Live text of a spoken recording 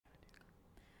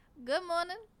Good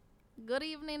morning, good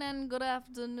evening, and good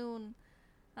afternoon.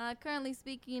 Currently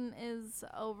speaking is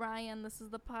Orion. This is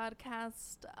the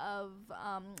podcast of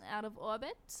Out of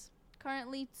Orbit.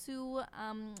 Currently to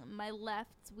my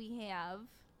left we have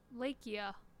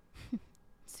Lakia.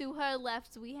 To her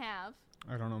left we have.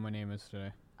 I don't know what my name is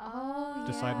today. Oh,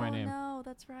 Decide my name. No,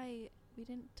 that's right. We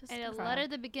didn't discuss. And a letter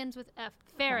that begins with F.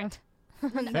 Ferret.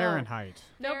 Fahrenheit.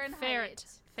 Nope, Fahrenheit.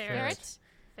 ferret.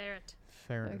 Ferret.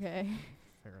 Ferret. Okay.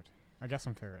 Ferret. I guess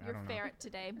I'm ferret. I You're don't know. ferret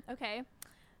today. Okay.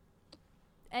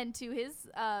 And to his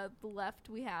left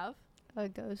we have. A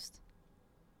ghost.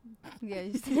 Yeah,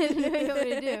 you just didn't know what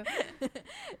to do.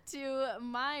 To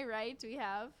my right we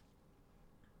have.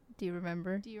 Do you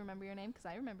remember? Do you remember your name? Because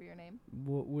I remember your name.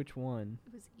 Which one?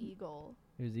 It was Eagle.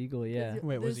 It was Eagle, yeah. it-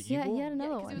 Wait, was it Yeah, Eagle? he had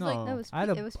another 'cause one. it was No. like That was I had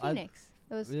a- it was I- Phoenix.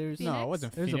 It was There's Phoenix. No, it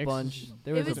wasn't There's Phoenix. a bunch.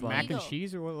 There It was was a Was it mac bunch. and Eagle.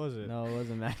 cheese or what was it? No, it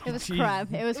wasn't mac It and was cheese.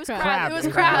 crab. It was It was crab. crab. It was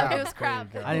Crab. crab. Crab. It was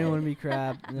crab. There you I didn't go. want to be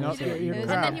crab. No, That's you're it. It was- And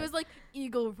crab. then he was like,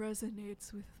 Eagle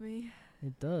resonates with me.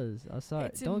 It does. I'm sorry.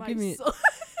 It's in Don't my give me. soul.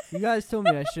 You guys told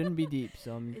me I shouldn't be deep,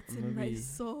 so I'm It's gonna in my be.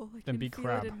 soul. I Then can be feel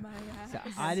crab. it in my ass. So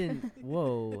I didn't.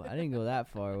 Whoa! I didn't go that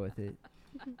far with it.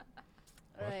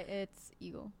 Alright, it's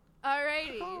Eagle.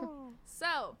 Alrighty.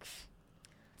 So,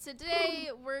 today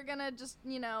we're gonna just,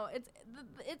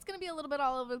 it's gonna be a little bit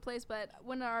all over the place, but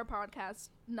when our podcast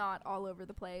not all over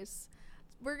the place,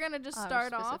 we're gonna just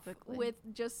start off Specifically. with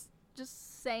just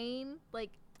saying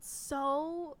like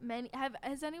so many.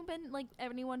 Has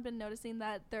anyone been noticing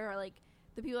that there are like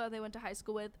the people that they went to high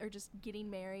school with are just getting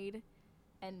married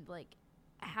and like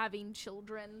having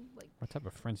children like. What type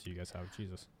of friends do you guys have?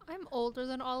 Jesus. I'm older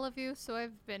than all of you, so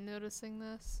I've been noticing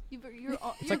this. You're It's you're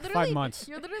like 5 literally- months.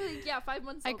 You're literally 5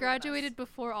 months. I older than us. graduated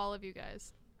before all of you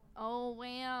guys. Oh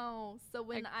wow! So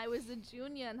when I was a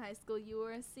junior in high school, you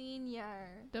were a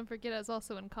senior. Don't forget I was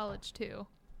also in college too.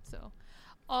 So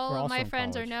We're all of also my in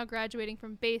friends are college. now graduating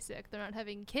from basic. They're not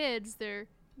having kids. They're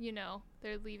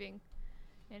they're leaving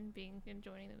and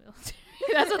joining the military.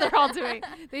 That's what they're all doing.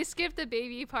 They skipped the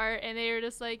baby part and they were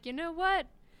just like, you know what?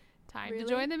 Time Really? to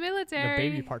join the The military.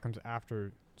 baby part comes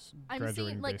after I'm graduating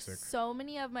seeing like basic. so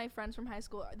many of my friends from high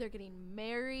school. They're getting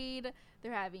married.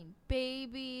 They're having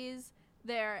babies.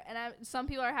 Some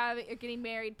people are getting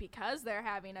married because they're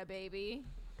having a baby.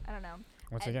 I don't know.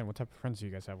 Once I- again, what type of friends do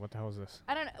you guys have? What the hell is this?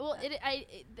 I don't know. Well,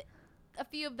 a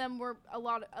few of them were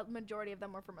a majority of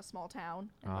them were from a small town,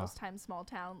 and most times small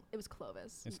town. It was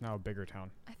Clovis. It's now a bigger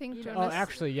town. I think You Jonas. know, Oh,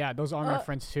 actually, yeah, those are my Uh,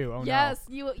 friends too. Oh yes,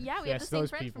 we have Yes, the same those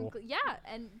friends people. from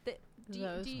and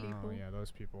Those do you, no. Oh, people. yeah,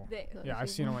 those people. Those Yeah, I've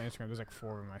seen people. on my Instagram. There's like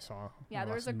 4 of them I saw. yeah, in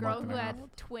the there was last a girl month who and a had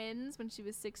half. twins when she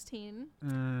was 16.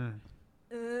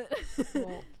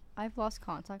 Well, I've lost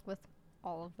contact with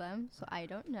all of them, so I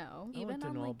don't know. I Even went to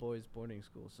on, an like- all-boys boarding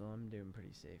school, so I'm doing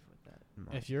pretty safe with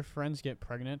that. If your friends get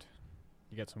pregnant,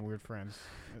 you get some weird friends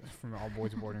from all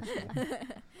boys boarding school.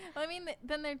 Well, I mean,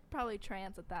 then they're probably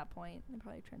trans at that point. They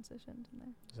probably transitioned in there.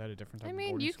 Is that a different type I of mean,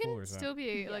 boarding you school? Or can is that still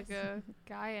be like Yes. a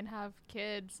guy and have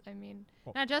kids. I mean,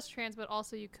 Well- not just trans, but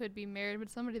also you could be married with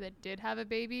somebody that did have a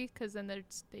baby, because then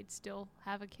they'd still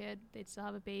have a kid. They'd still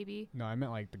have a baby. No, I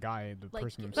meant like the guy, the Like,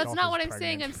 person That's himself. That's not is what I'm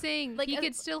saying. pregnant. I'm saying Like he a-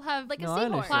 could still have Like No, a I seahorse.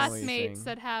 understand what you're classmates saying.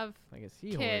 that have like a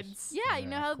seahorse. kids. Yeah, you Yeah,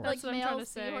 know of how course. like That's what I'm trying male to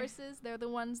say. seahorses, they're the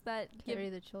ones that Carry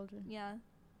give. the children. Yeah,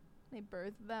 they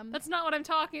birth them. That's not what I'm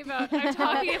talking about. I'm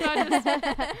talking about just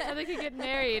how they could get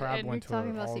married. Crab And went to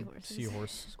talking an about all seahorses.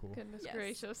 seahorse school. goodness Yes.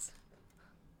 gracious.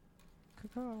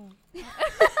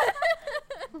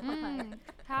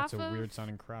 That's Half a of weird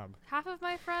sounding crab. half of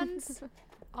my friends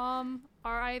are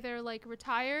either like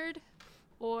retired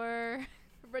or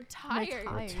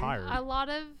Retired. Retired. a lot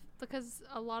of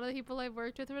the people I've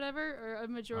worked with or whatever, or a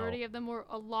majority of them were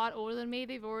a lot older than me.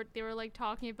 They were like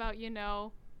talking about,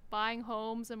 buying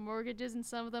homes and mortgages, and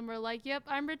some of them were like, yep,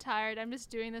 I'm retired. I'm just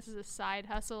doing this as a side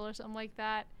hustle or something like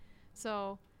that.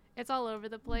 So it's all over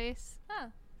the place. Huh.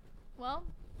 Well,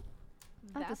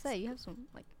 I have to say, you have some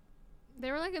like. They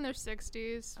were like in their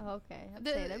 60s. Oh, okay. I have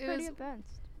The- to say they're it pretty was-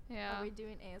 advanced. Yeah. are we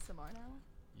doing ASMR now?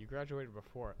 You graduated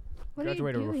before. What are you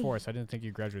Graduated doing? before us. I didn't think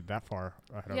you graduated that far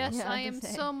ahead of Yes, us. Yeah, I I was am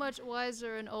gonna say. so much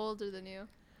wiser and older than you.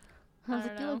 I was I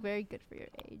like, don't you know. look very good for your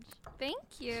age.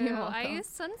 Thank you. You're I welcome. use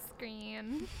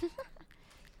sunscreen.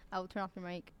 I will turn off your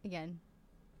mic again.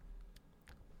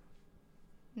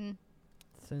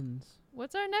 Sins.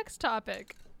 What's our next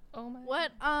topic? Oh my.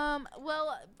 What?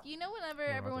 Well, whenever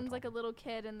other everyone's like a topic? little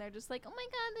kid and they're just like, oh my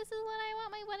god, this is what I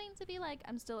want my wedding to be like.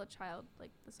 I'm still a child,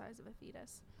 like the size of a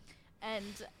fetus.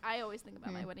 And I always think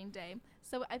about my wedding day.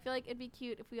 So I feel like it'd be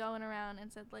cute if we all went around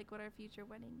and said like what our future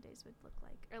wedding days would look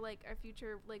like. Or like our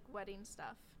future like wedding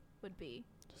stuff would be.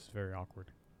 This is very awkward.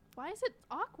 Why is it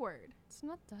awkward? It's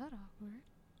not that awkward.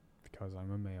 Because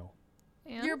I'm a male.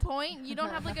 And Your point? You don't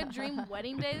have like a dream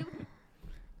wedding day?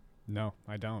 No,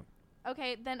 I don't.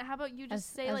 Okay, then how about you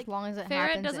just say as like long as it Farrah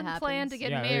happens, doesn't it plan happens. to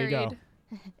get Yeah, there you married. go.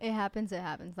 It happens. It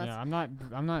happens. That's Yeah, I'm not.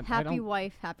 I happy don't.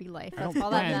 wife, happy life. I That's don't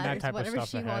all that plan that matters. type of Whatever stuff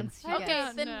she ahead. wants. I Okay,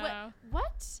 don't then know.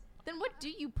 what? Then what do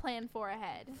you plan for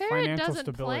ahead? Farrah Financial doesn't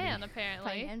stability. plan,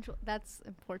 apparently. Financial. That's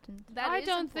important. That I is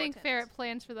don't think important. Farrah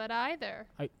plans for that either.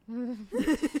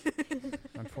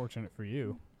 Unfortunate for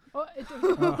you. Oh,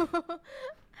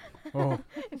 Oh,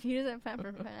 If he doesn't plan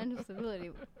for financial stability,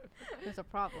 there's a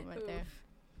problem right there.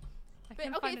 I But,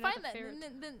 can't okay, find fine another then.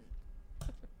 Farrah. Then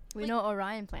We Like- know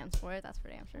Orion plans for it. That's for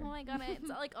damn sure. oh my god, it's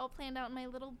like all planned out in my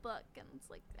little book, and it's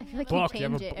like I feel like Book, you you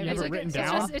have change a- it you every have it week. written It's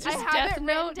down? just, it's I just have Death it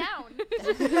Note.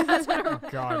 written down. That's what oh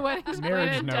God. her wedding's Marriage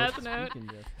planned, note. Death Note. Speaking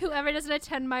of, Whoever doesn't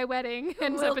attend my wedding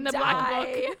ends Will up in the black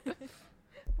die. book.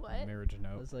 What? Marriage I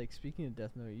note. was like, speaking of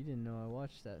Death Note, you didn't know I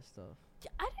watched that stuff.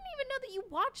 I didn't even know that you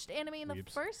watched anime in the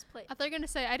Weebs. first place. I thought you were gonna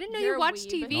say I didn't know You're you a watched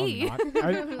weeb. TV. No,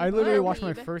 I'm not. I literally You're a watched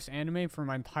my weeb. first anime for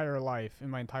my entire life.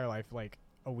 Like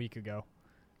a week ago.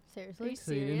 Seriously? Are you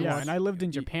So you didn't serious? Yeah, watch- and I lived in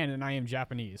you- Japan, and I am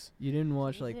Japanese. You didn't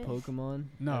watch like Jesus. Pokemon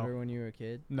No. ever when you were a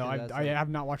kid? No, 'Cause I that's, I like- have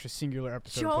not watched a singular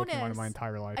episode of Pokemon in Jonas, my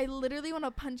entire life. I literally want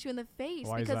to punch you in the face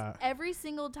Why is because that? every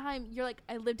single time you're like,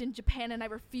 I lived in Japan and I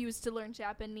refuse to learn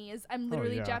Japanese. I'm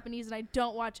literally yeah. Japanese and I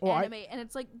don't watch Well, I- anime. And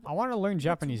it's like, I want to learn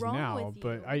Japanese wrong now, with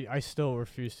but you? I still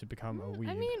refuse to become a weeb.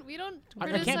 I mean, we don't I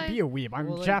criticize. can't be a weeb. I'm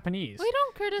Well, like- Japanese. We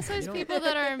don't criticize don't- people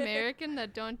that are American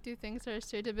that don't do things that are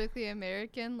stereotypically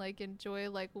American, like enjoy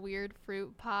like weird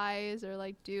fruit pies or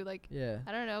like do like Yeah.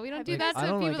 I don't know. We don't Have do you- that I to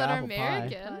don't people like that are apple pie.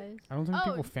 American. I don't think Oh,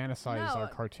 people fantasize no. our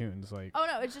cartoons. Like, oh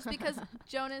no, it's just because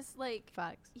Jonas, like,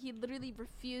 Facts. he literally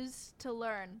refused to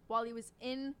learn while he was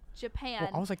in Japan.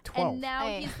 well, I was like 12. and now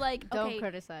Hey, he's like, Don't okay,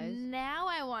 criticize. now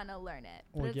I want to learn it.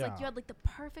 But Well, it's like yeah. you had like the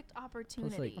perfect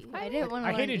opportunity. I didn't want to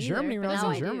I learn hated either, Germany when but I was now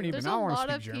in I do. Germany, but There's now I a want lot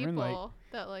to of speak German. Like, people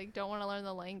that like don't want to learn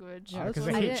the language. Yeah, because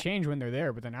I they hit did- change when they're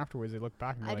there, but then afterwards they look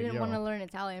back and I they're like, didn't yo. want to learn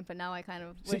Italian, but now I kind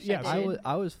of See, wish yeah, I did.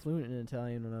 I was fluent in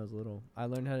Italian when I was little. I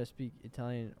learned how to speak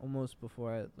Italian almost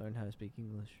before I learned how to speak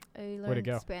English. I to learned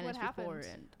go. Spanish What before,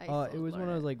 happened? and I It still was when learn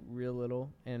I was it. like real little,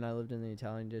 and I lived in the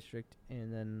Italian district,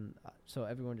 and then so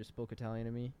everyone just spoke Italian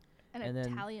to me. An and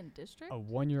then- Italian district? A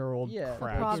 1-year-old Yeah,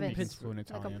 crab province. speaks fluent like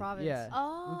Italian. a province. Yeah,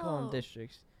 Oh. we call them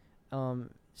districts.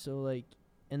 So like,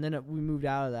 and then we moved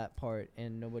out of that part,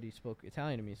 and nobody spoke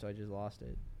Italian to me, so I just lost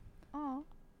it. Oh,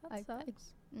 that I-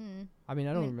 sucks. I mean,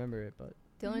 I don't mean- remember it, but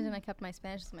The only Mm. reason I kept my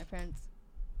Spanish is my parents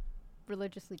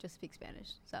religiously just speak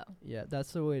Spanish. So yeah,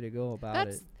 that's the way to go about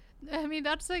That's it. I mean,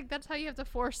 that's how you have to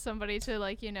force somebody to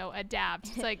like, you know, adapt.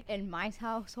 It's like in my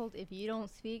household, if you don't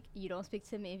speak, you don't speak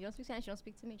to me. If you don't speak Spanish, you don't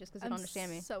speak to me just because you I'm don't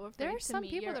understand me. so afraid There are to some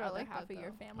meet people your that are other like half that, of your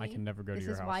though. family. I can never go This to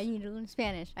your is house. why you need to learn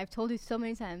Spanish. I've told you so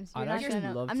many times. You're I'd not actually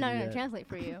gonna. love I'm to not do gonna that. translate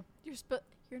for you.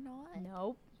 You're not.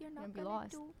 Nope. You're gonna not be gonna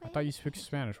lost. do I it. thought you speak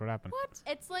Spanish. What happened? what?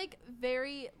 It's like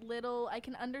very little. I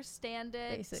can understand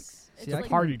it. Basics. It's See, I like can-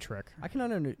 Party trick. I can I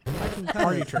can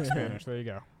Party kinda- trick Spanish. There you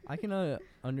go. I can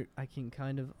I can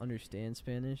kind of understand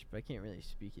Spanish, but I can't really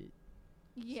speak it.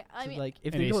 yeah. I So, mean, like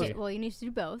if And they AC. go, Okay. Well, you need to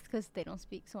do both because they don't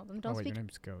speak. Some of them Oh don't wait, your speak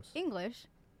name's Ghost. English,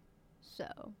 so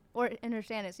or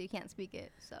understand it, so you can't speak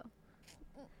it. So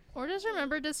Or just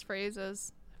remember just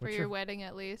phrases for What's your your- wedding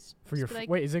at least. For your Just be like,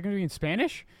 wait, is it gonna be in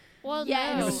Spanish? well, Yes.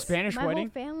 You have a no. Spanish my wedding?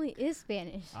 whole family is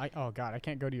Spanish. Oh god, I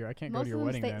can't go to your Most of them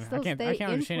wedding stay- then. still I can't stay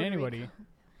in understand Puerto Rico. anybody.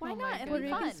 why Oh my not? God. It'll Puerto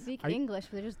be Ricans fun. speak I- English,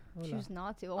 but they just Hola. choose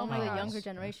not to. Oh Only my the gosh. younger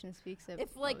generation speaks it.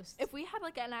 If like most. if we had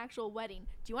like an actual wedding,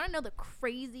 do you want to know the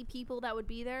crazy people that would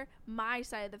be there? My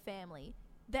side of the family.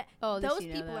 That Oh, at least those you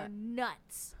know people are that.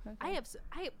 nuts. Okay.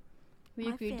 I we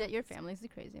my agreed that your family's family's the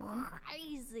crazy one.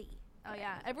 crazy. Oh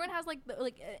yeah, everyone has like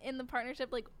in the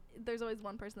partnership like there's always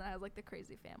one person that has like the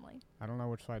crazy family. I don't know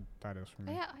which side that is for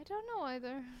me. Yeah, I don't know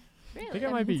either. I Really? think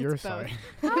it might be means your it's both. side.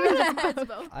 It's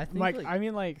both. I think Like, like, I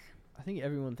mean, like, I think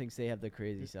everyone thinks they have the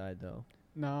crazy side though.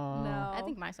 no. No. I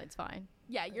think my side's fine.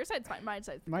 Yeah, your side's fine. My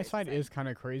side's the My crazy side is kind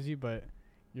of crazy, but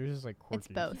yours is like quirky.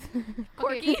 It's both.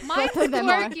 Quirky. Okay, mine's Both of them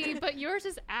are. quirky, but yours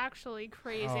is actually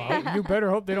crazy. Oh, you better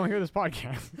hope they don't hear this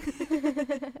podcast.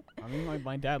 I mean,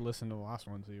 my dad listened to the last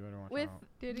one, so you better watch With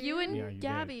out. you and Yeah, you did.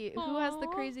 Gabby, who has the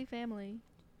Aw. crazy family?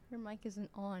 Her mic isn't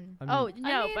on. I mean, Oh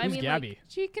no, mean- but I Who's mean Gabby? like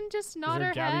She can just Is nod there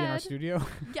her Gabby in our head. studio?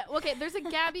 yeah, okay, there's a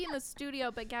Gabby in the studio,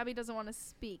 but Gabby doesn't want to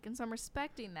speak, and so I'm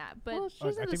respecting that. But Well, she Oh, I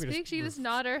doesn't think we just speak. She can just ref-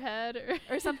 nod her head,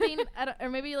 or or something, I don't, or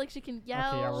maybe like she can yell.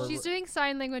 yeah, we're- she's doing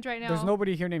sign language right now. There's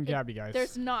nobody here named It- Gabby, guys.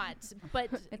 There's not, but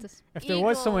It's a s- If there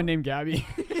was someone Eagle. named Gabby,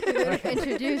 we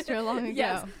introduced her long ago.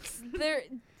 yes, there.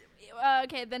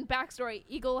 Okay, then backstory.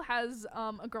 Eagle has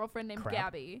a girlfriend named Crab?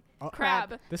 Gabby. Oh,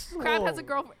 Crab. This is Crab has a little-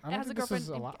 girlfriend. I don't Has a think this girlfriend. is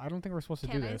a named lot. I don't think we're supposed to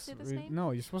Can do I this. say this name?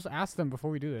 No, you're supposed to ask them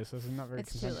before we do this. This is not very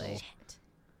It's too consensual. late.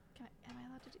 Am I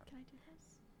allowed to do? Can I do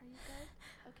this? Are you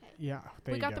good? Okay. Yeah,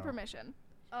 there We you got the go. permission.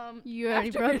 You already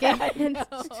after broke that, it. no.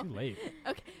 It's too late.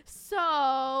 Okay, so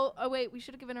oh wait, we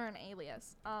should have given her an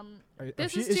alias.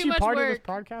 This is is she too much part work. of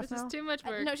this podcast This now? is too much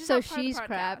work. no, she's So not part of the she's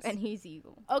Crab podcast. and he's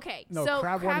Eagle. Okay, No, so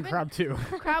Crab 1 and Crab 2.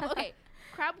 Crab. Okay,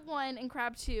 Crab 1 and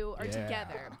Crab 2 are Yeah.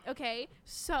 together. Okay,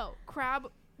 so Crab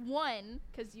 1,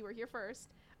 because you were here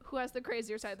first, who has the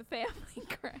crazier side of the family?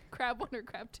 Crab 1 or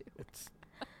Crab 2?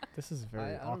 This is a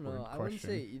very I don't awkward know. I wouldn't question.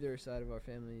 say either side of our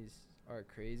families are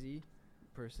crazy,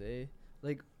 per se.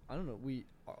 Like, I don't know. We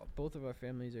both of our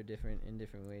families are different in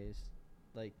different ways.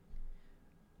 Like,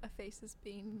 A face is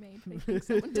being made making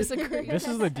someone disagree. This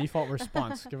is the default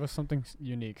response. Give us something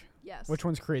unique. Yes. Which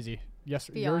one's crazy? Yes,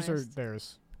 Be yours or honest.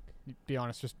 theirs? Be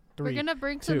honest, just We're 3. gonna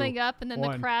bring 2, something up, and then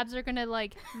 1. the crabs are gonna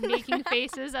like making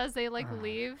faces as they like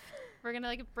leave. We're gonna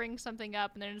like bring something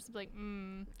up, and they're just like,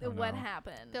 Oh, What no.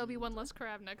 happened? there'll be one less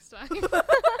crab next time.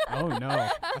 Oh no!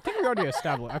 I think we already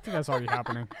established. I think that's already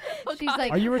happening. She's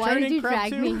like, Are you why did returning you Crab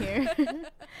drag too?" me here?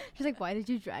 She's like, why did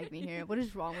you drag me here? What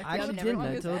is wrong with I you? actually Never didn't. wrong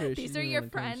I with told her. These she's are the your one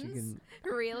that comes, she friends?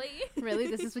 can- Really? Really?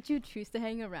 This is what you choose to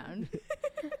hang around?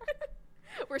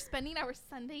 We're spending our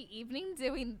Sunday evening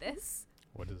doing this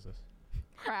What is this?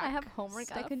 crap. I have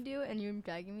homework I stuff. could do, and you're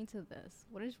dragging me to this.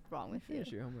 What is wrong with you?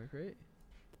 Finish your homework, right?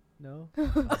 No.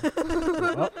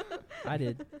 Oh, I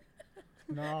did.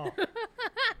 no.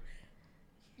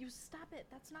 You stop it.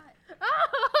 That's not.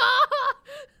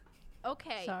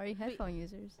 Okay. Sorry, headphone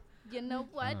users. You know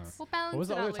what? We'll balance What was,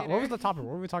 it the out other later. what was the topic?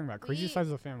 What were we talking about? Crazy We- sides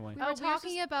of the family. We Oh, were we were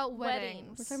talking just about weddings.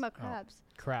 weddings. We're talking about Oh. crabs.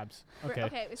 Crabs. We're- Okay.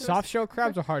 okay, so Soft shell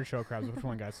crabs or hard shell crabs? Which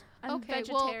one, guys? I'm Okay,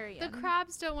 vegetarian. well, the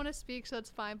crabs don't want to speak, so it's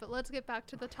fine. But let's get back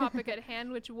to the topic at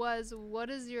hand, which was, what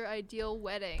is your ideal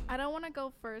wedding? I don't want to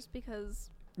go first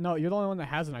because. No, you're the only one that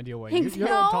has an ideal wedding. You're the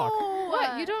Exactly. one to talk.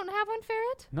 What? You don't have one,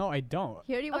 Ferret? No, I don't.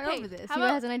 He already went Okay, over this. how He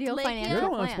about has an ideal Lake financial You're the Yeah.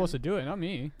 one that's plan. supposed to do it, not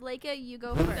me. Laika, you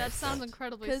go first. That sounds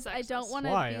incredibly Because I don't sexist. want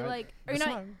to Why? be like. Or It's you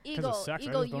know, not 'cause of Eagle. sex, I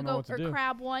Eagle, just you don't know go. what to Or do.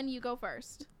 Crab 1, you go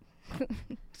first.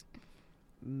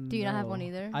 Do you not have one No.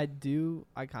 either? I do.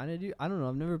 I kind of do. I don't know.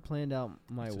 I've never planned out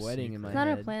my It's a wedding in my It's not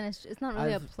head. a plan. It's not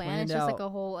really I've a plan. planned It's just like out- a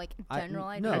whole like general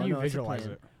I- idea. no, How do you it's a visualize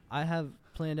plan. it? I have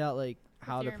planned out like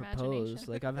how to your propose.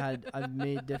 imagination. Like I've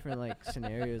made different like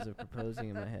scenarios of proposing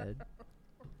in my head,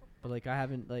 but like I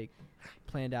haven't like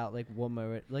planned out like what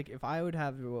my like if I would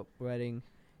have a wedding,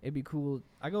 it'd be cool.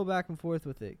 I go back and forth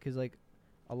with it because like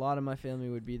a lot of my family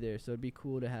would be there, so it'd be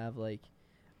cool to have like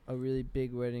a really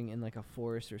big wedding in like a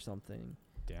forest or something.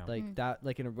 Damn. Like Mm. that,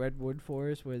 like in a redwood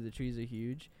forest where the trees are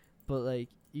huge, but like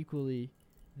equally,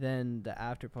 then the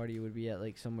after party would be at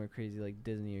like somewhere crazy like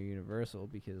Disney or Universal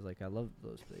because like I love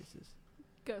those places.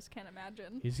 Ghost can't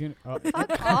imagine. He's gonna.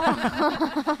 Fuck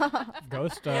off.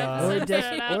 Ghost. Yeah, Or, so a des-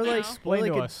 fair enough or like now. Explain or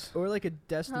like to a, us. or like a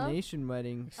destination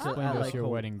wedding Explain at to us like your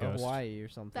wedding, Ghost. Hawaii or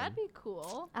something. That'd be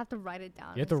cool. I have to write it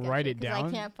down. You have to and sketch write it 'cause down?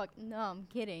 I can't fuck. No, I'm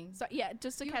kidding. So yeah,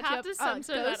 just to You catch have you up. to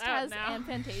censor that Ghost out has now.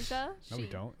 Fantasia. No, we She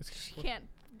don't. can't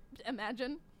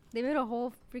imagine. They made a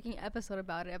whole freaking episode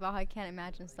about it, about how I can't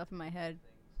imagine stuff in my head.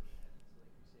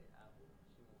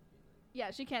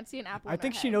 Yeah, she can't see an apple. I in her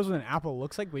think she head. knows what an apple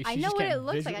looks like, but I she know just what can't it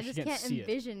looks like. I she just can't can't see it.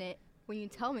 envision it when you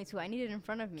tell me to. I need it in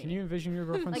front of me. Can you envision your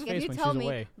girlfriend's like if face you when tell she's me,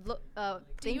 away? look, Do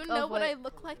think you know of what I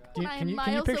look like when I'm Can you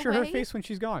miles picture away? her face when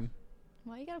she's gone?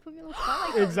 Why you gotta put me on the spot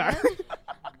like that, Exactly. man?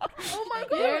 Oh my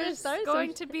There's Sorry,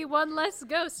 going to be one less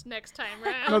ghost next time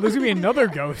round. No, there's gonna be another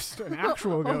ghost, an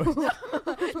actual ghost.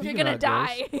 You're Speaking gonna about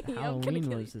die. ghosts, I'm gonna Halloween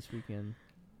kill was this weekend.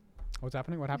 What's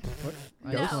happening? What happened? What?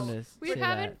 I just No. wanted to We say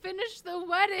haven't finished the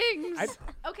weddings.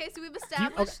 I- Okay, so we've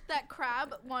established that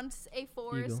Crab wants a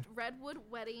forest redwood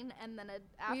wedding and then a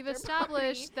after We've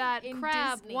established that in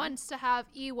Crab Disney. wants to have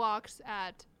Ewoks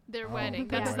at their Oh, wedding.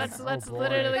 boy. That's Oh, that's boy.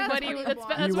 literally That's what what he he that's,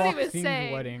 wants. that's what he was Ewok-themed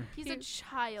saying. wedding. He's a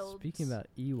child. Speaking about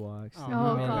Ewoks, Oh, Oh,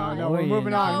 no, God. no, we're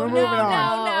moving on. No, We're no, moving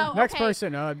on. no, no. Next Okay.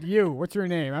 person. You. What's your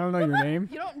name? I don't know your name.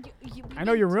 You don't. You, I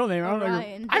know your real name. I don't know your.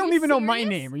 Orion. I Are don't you even know my serious?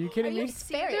 name. Are you Are kidding you me?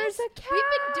 serious? There's a cat.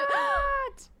 We've been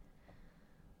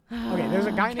doing. Okay, there's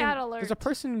a guy Cat named. There's a alert.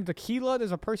 person named Tequila.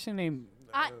 There's a person named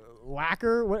I-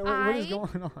 Lacquer. What is I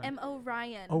going on? am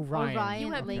Orion. Orion. Orion,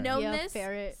 You have Lake, known yeah, this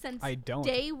Ferret. since I don't.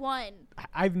 day one.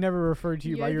 I've never referred to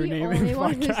you by your the name in only the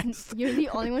one podcast. you're the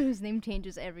only one whose name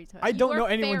changes every time. I don't are know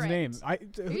anyone's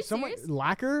Ferret. name. you Someone serious?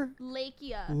 Lacquer,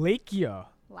 Lakia. Lakia.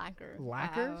 Lacquer.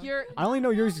 Lacquer? Wow. You're I only know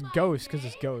yours is Ghost because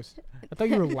it's Ghost. I thought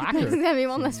you were There's Lacquer. gonna be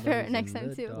one less Somebody's ferret in next time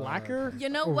the too. dark. Lacquer? You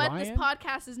know what? This Orion?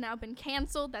 podcast has now been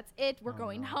canceled. That's it. We're Oh,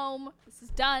 going no. home. This is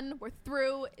done. We're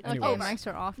through. It's Anyways. Okay, over. mics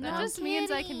are off That now. just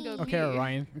means I can go Okay, pee.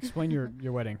 Orion, explain your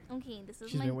wedding. Okay, this is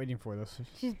She's my. been waiting for this.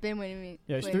 She's been waiting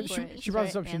Yeah, waiting she- for she- it. she She's brought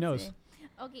this very up, she knows. fancy.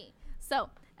 Okay, so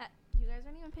you guys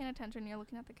aren't even paying attention. You're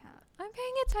looking at the cat. I'm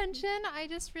paying attention. I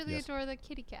just really Yes. adore the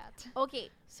kitty cat. Okay,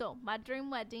 so my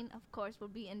dream wedding, of course, will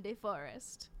be in the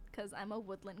forest because I'm a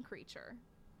woodland creature.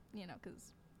 You know,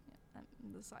 because I'm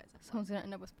the size of Someone's one. gonna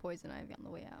end up with poison ivy on the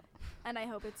way out. And I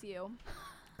hope it's you.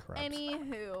 Crabs.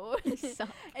 Anywho, So-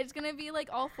 it's gonna be like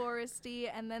all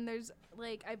foresty, and then there's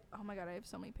like oh my god, I have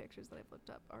so many pictures that I've looked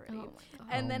up already. Oh my god.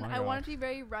 And Oh then my I want it God. to be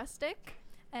very rustic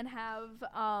and have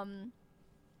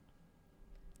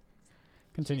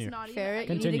Continue. she's not even- Ferret,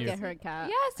 you need Continue. to get her a cat.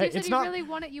 Yes, Hey, you said it's you not- really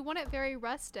want it. You want it very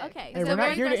rustic. Okay, Hey, so we're not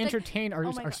very here to rustic- entertain our,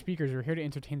 Oh my our God. speakers. We're here to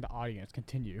entertain the audience.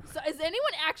 Continue. So is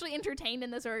anyone actually entertained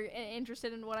in this or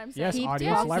interested in what I'm saying? Yes, Keep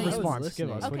audience, live talking. response. Give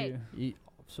us. listening. What do Okay. you-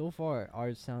 So far,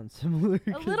 ours sound similar.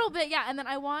 A little bit, yeah. And then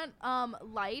I want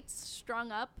lights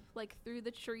strung up like through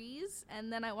the trees,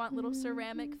 and then I want little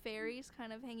ceramic fairies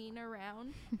kind of hanging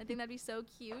around. I think that'd be so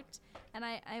cute. And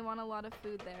I want a lot of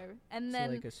food there. And It's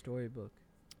then like a storybook.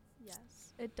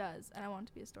 yes, it does. And I want it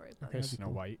to be a storybook. Okay, That'd be Snow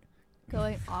cool. White.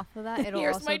 Going off of that, it'll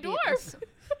Here's also my be dwarf.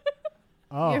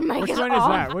 Oh, Your mic which is one off. is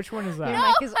that? Which one is Your that? No,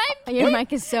 mic is your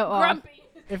mic is so off.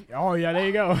 Grumpy. Oh yeah, there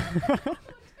you go.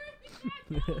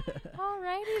 Alrighty Grumpy.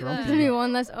 There's gonna then. be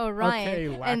one less Orion, Okay,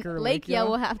 and Lacquer, Lakia Lakia,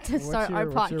 will have to what's start our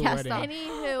what's your podcast wedding? off.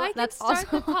 Anywho, I can That's start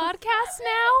also- the podcast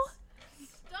now.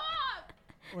 stop.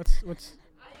 What's?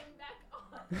 I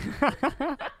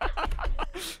am back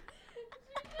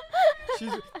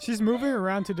on. she's moving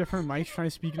around to different mics, trying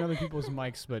to speak in other people's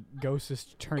mics, but Ghost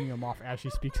is turning them off as she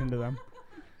speaks into them.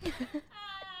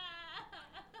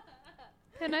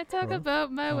 Can I talk Hello?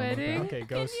 about my Oh, okay. wedding? Okay, Can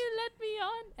Ghost. you let me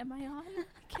on? Am I on?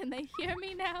 Can they hear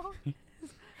me now?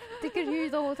 They could hear you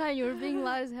the whole time. You were being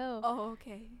loud as hell. Oh,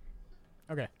 okay.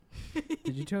 Okay.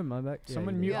 Did you turn mine back? Yeah,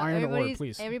 Someone you mute did. Iron Ore, everybody's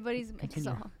please. everybody's mic is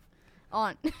Continue. off.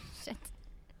 On. Shit.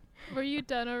 Were you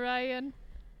done, Orion?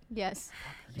 Yes.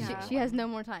 Yeah. She has no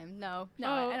more time. No. No,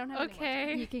 oh, I don't have any more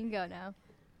okay. You can go now.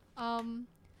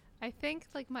 I think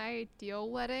like my ideal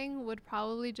wedding would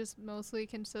probably just mostly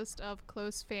consist of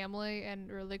close family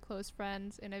and really close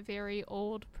friends in a very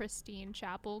old, pristine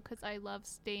chapel because I love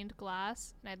stained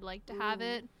glass and I'd like to have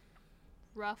it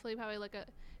roughly probably like a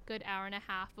good hour and a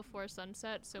half before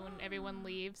sunset. So when everyone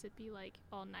leaves, it'd be like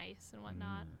all nice and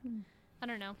whatnot. I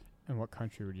don't know. And what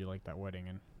country would you like that wedding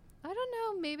in? I don't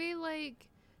know. Maybe like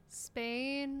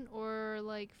Spain or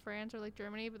like France or like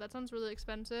Germany, but that sounds really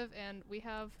expensive, and we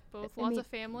have both I lots mean- of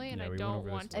family, and Yeah, I we went don't over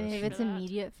this want to. I mean, if do it's that.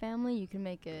 immediate family, you can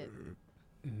make it.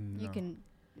 You No. can,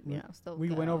 We- you know, still. We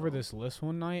went over go. this list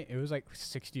one night. It was like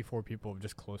 64 people of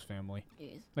just close family.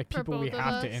 Yes. Like For people we both of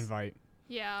have to us? invite.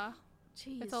 Yeah,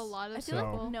 Jeez. it's a lot of I feel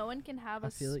like So- no one can have I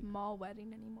a feel like- small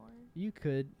wedding anymore. You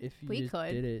could if you We just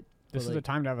could. did it. This but, is the like,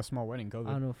 time to have a small wedding. Go.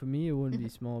 I don't know. For me, it wouldn't be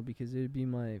small because it'd be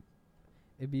my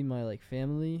like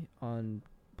family on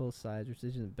both sides, which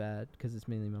isn't bad because it's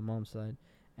mainly my mom's side,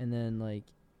 and then like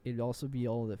it'd also be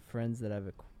all the friends that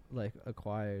I've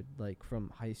acquired like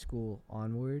from high school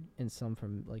onward, and some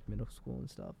from like middle school and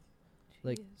stuff.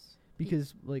 Like, Jeez.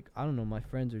 Because like I don't know, my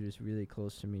friends are just really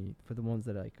close to me for the ones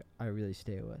that I really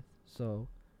stay with. So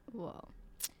Well,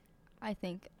 I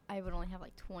think I would only have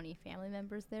like 20 family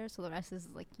members there, so the rest is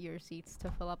like your seats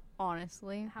to fill up.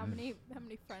 Honestly, how many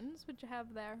friends would you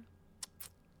have there?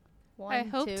 one,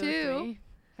 hope two, two.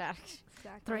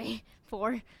 Exactly. 3,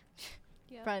 4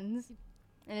 Yeah. friends,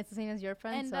 and it's the same as your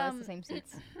friends, And, so it's the same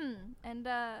seats. And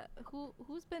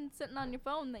who's been sitting on your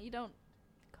phone that you don't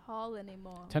call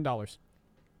anymore? $10.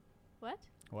 What?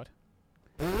 What?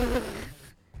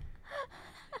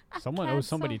 Someone owes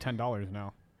somebody $10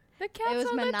 now. the cat's was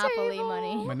on the Monopoly table.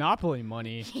 money. Monopoly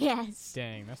money. Yes.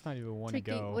 Dang, that's not even one to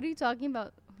Tricky. go. What are you talking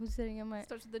about? Who's sitting on my?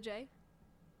 Starts with the J.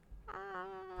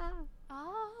 Oh.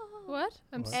 What?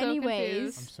 I'm What? so Anyways. I'm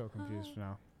confused. so confused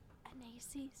now. And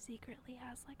AC secretly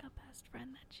has like a best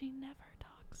friend that she never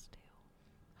talks to.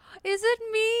 Is it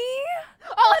me?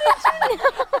 Oh,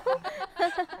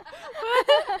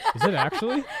 Is it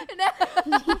actually?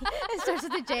 It starts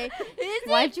with a J.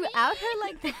 Why'd you out her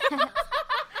like that?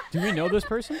 Do we know this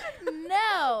person?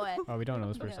 No. Oh, we don't know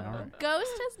this person. All right.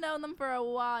 Ghost has known them for a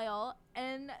while,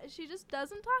 and she just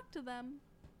doesn't talk to them.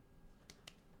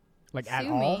 Like at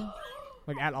Sue all? me.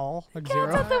 Like at all? Like Cat's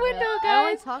zero? out the window, I don't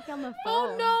want guys. to talk on the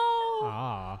phone. Oh no!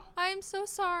 Ah. I'm so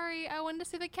sorry. I wanted to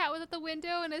say the cat was at the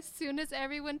window, and as soon as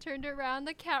everyone turned around,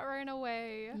 the cat ran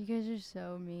away. You guys are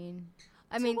so mean.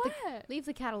 I mean, what? leave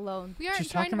the cat alone. We aren't She's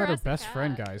trying talking to about her harass the best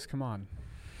friend, cat. guys. Come on.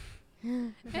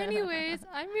 Anyways,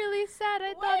 I'm really sad.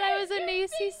 I thought I was a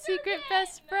Nacy's secret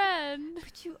best friend.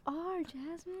 But you are,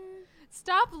 Jasmine.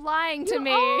 Stop lying to You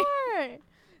me. are.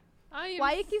 I am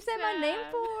Why you keep saying my name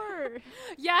sad. for?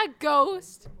 Yeah,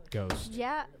 ghost. Ghost.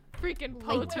 Yeah. Freaking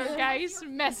Like- poltergeist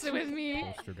messing with me.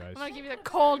 Poster guys. I'm gonna give you the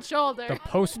cold shoulder. The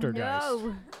poster guys.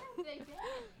 No.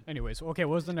 Anyways, okay,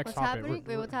 what was the next What's topic? happening?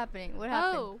 Wait, what's happening? What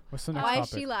happened? Oh, What's the next Why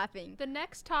topic? is she laughing? the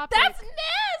next topic. That's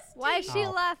nasty. Why is she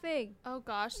Oh. laughing? Oh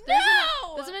gosh,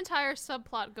 No! there's an entire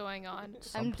subplot going on.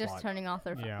 I'm just Subplot. turning off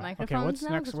their Yeah. Okay, microphones what's now.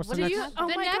 next? 'cause What's what the is next- that? Oh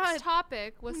the my next God.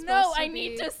 topic was No, supposed to I need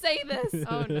be- to say this.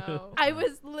 Oh no. I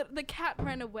was the cat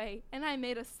ran away, and I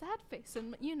made a sad face.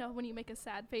 And you know when you make a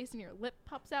sad face and your lip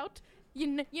pops out, you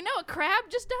know what crab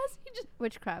just does? He just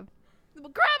Which crab? crab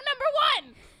number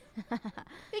 1.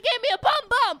 He gave me a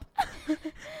bump. You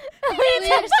He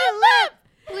touched touched my lip.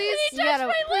 Please, He touched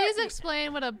my please lip.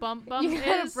 explain what a bump bump You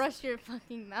gotta is. brush your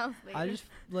fucking mouth later. I just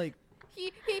like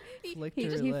He flicked he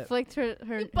her just lip. flicked her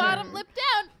bottom lip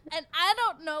down, and I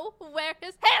don't know where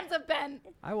his hands have been.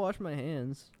 I wash my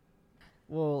hands.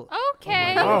 Well,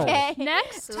 Okay. Oh. Okay.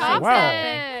 Next Right. topic.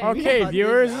 Wow. Okay, Cut this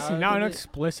viewers, this is out. now an Put it-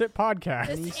 explicit podcast.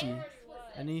 Anisi.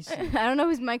 Anisi. I don't know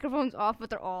whose microphone's off, but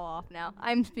they're all off now.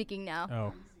 I'm speaking now.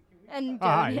 Oh, And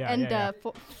Ah, Jared- yeah, and yeah,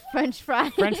 French fry.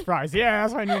 French fries. Yeah,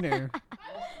 that's what I knew.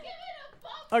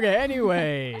 Okay,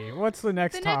 anyway, what's the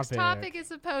next The topic? next topic is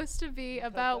supposed to be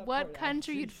about what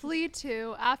country you'd flee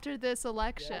to after this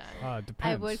election. Depends.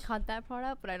 I would cut that part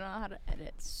out, but I don't know how to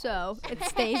edit, so it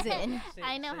stays in.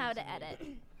 I know how to edit.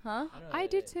 Huh? I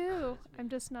do too. I'm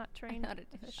just not I trained. know how to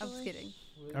do it. I'm just kidding.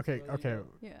 Okay,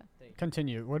 Yeah.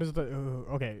 continue. What is the?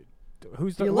 Okay,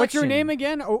 who's the? The What's your election. name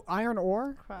again? Oh, Iron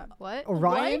Ore. Crap. What?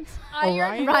 Orion.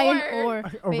 Iron Ryan Ore.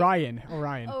 or Orion.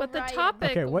 Oh, But the Ryan.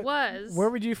 topic Okay, what- was Where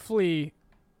would you flee,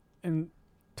 in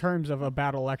terms of a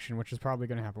bad election, which is probably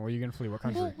going to happen? Where are you going to flee? What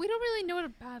country? well, we don't really know what a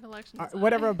bad election is.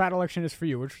 Whatever a bad election is for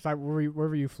you, which side,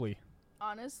 wherever you flee.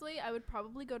 Honestly, I would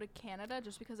probably go to Canada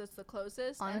just because it's the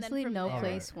closest. Honestly, and then from no there,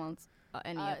 place wants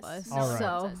any of us. no All one right.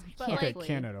 So wants us. But, can't Okay, flee.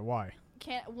 Canada. Why?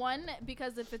 One,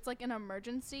 because if it's like an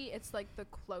emergency, it's like the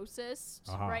closest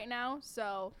Uh-huh. right now.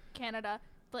 So Canada,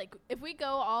 like if we go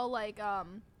all like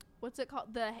what's it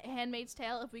called, The Handmaid's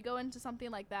Tale? If we go into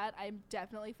something like that, I'm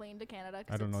definitely fleeing to Canada.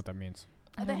 'Cause I don't know it's- what that means.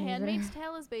 I The don't either. Handmaid's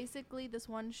Tale is basically this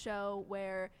one show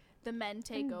where the men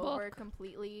take And over book.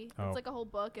 completely. Oh. It's like a whole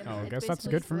book, and Oh, I it's guess that's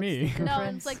basically good for me. What's the No,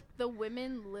 difference? it's like the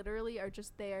women literally are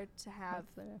just there to have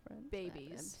What's the difference?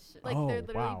 babies. And Like oh, they're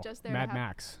literally wow. just there Mad to have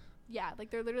Max. Yeah, like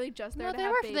they're literally just there No, to they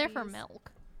have were babies. there for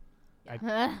milk.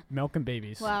 Milk and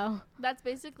babies. Wow. That's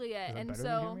basically it. Is it And better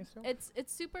than so Handmaid's Tale?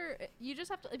 it's super. You just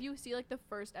have to, if you see like the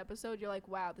first episode, you're like,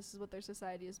 wow, this is what their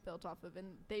society is built off of, and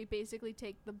they basically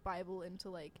take the Bible into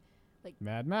like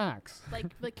Mad Max.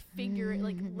 figure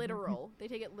like literal. They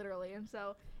take it literally, and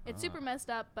so it's super messed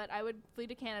up. But I would flee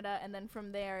to Canada, and then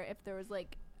from there, if there was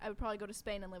like, I would probably go to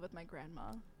Spain and live with my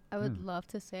grandma. I would Hmm. love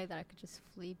to say that I could just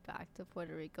flee back to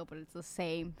Puerto Rico, but it's the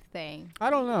same thing. I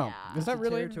don't know. Yeah. Is It's that the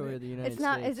really? territory of the United It's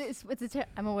not. States? It's a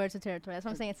I'm aware it's a territory. That's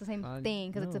what I'm saying. It's the same I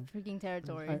thing because it's a know. freaking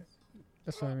territory.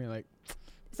 That's what I mean. Like,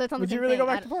 So it's on would the you same really thing.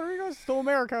 go I back to don't- Puerto Rico? It's still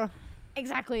America.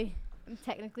 Exactly.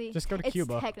 Technically. Just go to it's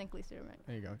Cuba. technically still America.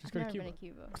 There you go. Just I've go to never Cuba. been to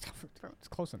Cuba. It's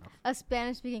close enough. A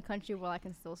Spanish-speaking country where I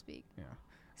can still speak. Yeah.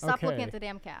 Stop looking Okay. at the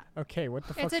damn cat. Okay, what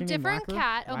the fuck's It's a your name? different Lacker?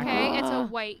 cat, Lacker? okay? It's a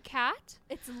white cat.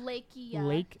 It's Lakey.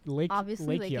 Lake.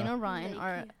 Obviously, Lake and Lakia. Orion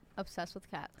are Lakia. obsessed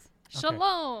with cats. Okay.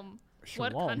 Shalom.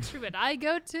 What Shalom. country would I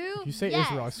go to? If you say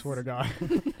Israel, I Yes. swear to God.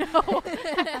 No.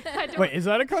 I don't- Wait, is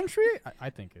that a country?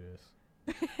 I think it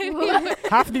is.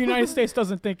 Half of the United States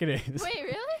doesn't think it is. Wait,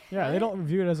 really? Yeah, they don't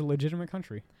view it as a legitimate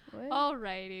country. What?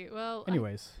 Alrighty. Well,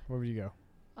 Anyways, where would you go?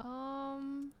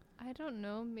 I don't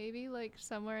know. Maybe like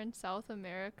somewhere in South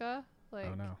America. Like I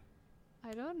don't know.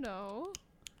 I don't know.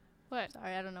 What?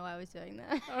 Sorry, I don't know why I was doing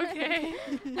that. Okay.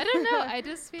 I don't know. I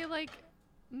just feel like,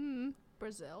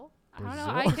 Brazil. I don't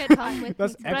know. Brazil? I could. Come with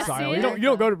That's me to exile. Brazil? You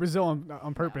don't go to Brazil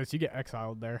on purpose. You get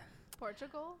exiled there.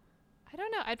 Portugal. I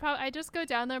don't know. I'd just go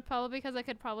down there probably because I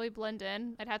could probably blend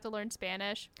in. I'd have to learn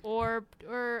Spanish or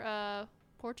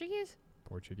Portuguese.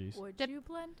 Portuguese. Would Did- you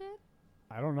blend it?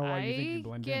 I don't know why you think you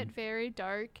blend get in. very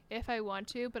dark if I want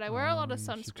to, but I wear a lot of She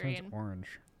turns sunscreen. orange.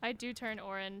 I do turn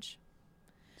orange,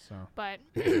 So but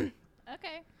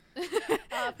Okay.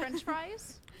 French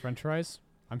fries. French fries.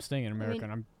 I'm staying in America mean,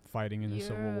 and I'm fighting in the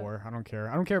Civil you're- War. I don't care.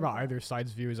 I don't care about either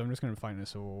side's views. I'm just gonna fight in the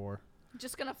Civil War.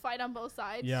 Just gonna fight on both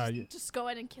sides. Yeah, Just go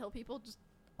in and kill people. Just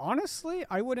Honestly,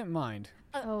 I wouldn't mind.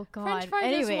 Oh God. French fries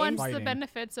just Anyway, wants the Fighting.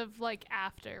 benefits of like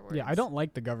afterwards. Yeah, I don't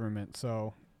like the government,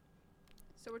 so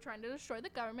So we're trying to destroy the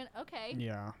government. Okay.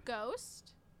 Yeah,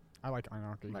 Ghost. I like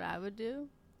anarchy. What I would do,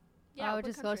 Yeah. I would what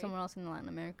just go country? somewhere else in Latin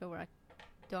America where I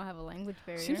don't have a language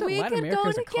barrier. Seems like We Latin could America go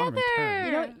is a common term.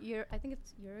 You know, I think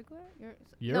it's Uruguay. No,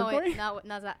 Uruguay? wait,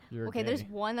 not that. Okay, there's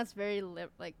Uruguay. one that's very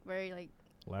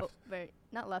Left very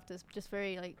not leftist, just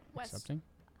very like West. accepting.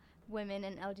 women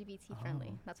and LGBT friendly.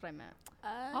 Oh. That's what I meant.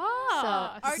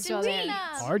 Ah, So, so Argentina.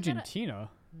 Argentina.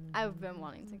 I've been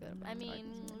wanting to go to I mean,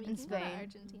 Argentina. we in can go to Spain.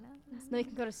 Argentina. No, you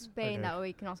can go to Spain. Okay. That way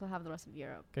you can also have the rest of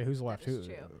Europe. Okay, who's left? is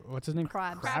Who? true. What's his name?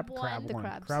 Crabs. Crab one. Crab The one.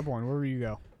 crabs. Crab one. Where will you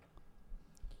go?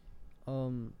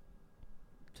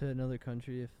 To another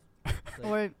country if.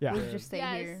 Or Yeah. would you just stay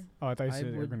Yes. here? Oh, I thought you I said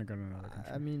you were would- gonna go to another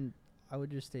country. I mean, I would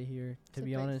just stay here. To To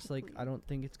be break honest, the like I police. don't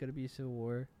think it's gonna be a civil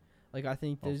war. Like I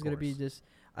think Of there's gonna be course.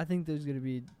 I think there's gonna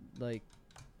be like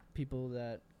people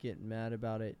that get mad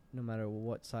about it no matter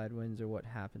what side wins or what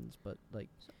happens. But like,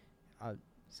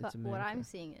 So It's what I'm America.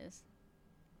 seeing is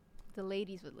the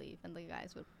ladies would leave and the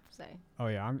guys would stay. Oh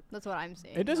yeah, That's what I'm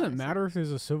saying. it doesn't honestly. matter if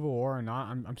there's a civil war or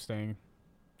not. I'm staying.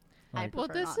 I Like, Well,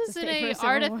 prefer this not to is in stay for a a civil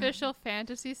war. artificial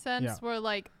fantasy sense Yeah. where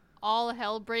like all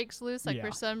hell breaks loose. Like Yeah.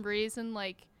 for some reason,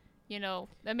 like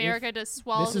America just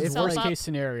swallows this is itself worst up. case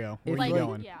scenario. Where If, are you like-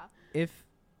 going? Yeah. if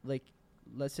like,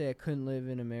 let's say I couldn't live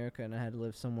in America and I had to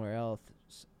live somewhere else,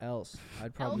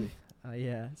 I'd probably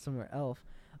somewhere else.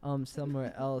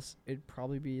 Somewhere else, it'd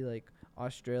probably be like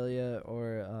Australia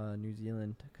or New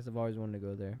Zealand because I've always wanted to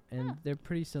go there, and Huh. they're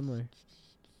pretty similar.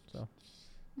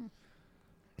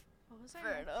 What was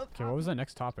Fair enough. Okay, what was the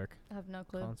next topic? I have no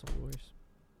clue. Console wars.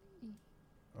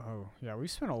 Oh yeah, we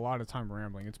spent a lot of time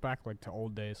rambling. It's back like to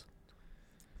old days.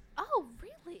 Oh,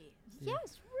 really?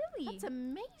 Yes, really. That's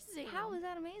amazing. How is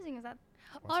that amazing? Is that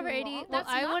Alrighty, long? well, That's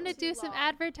I not want to too do some long.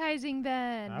 advertising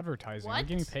then. Advertising. What? Are you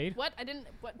getting paid? What? I didn't.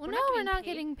 What? Well, we're no, we're not paid?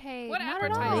 getting paid. What not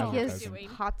at advertising all. are you Lakia's doing?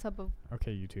 hot tub of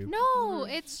Okay, YouTube. No,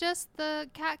 it's just the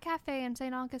Cat Cafe in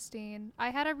St. Augustine. I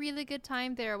had a really good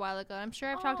time there a while ago. I'm sure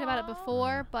I've talked about it Aw,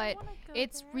 before, but wanna go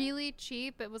it's there. really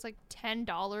cheap. It was like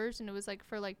 $10 and it was like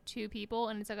for like 2 people,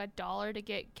 and it's like $1 to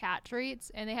get cat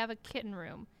treats, and they have a kitten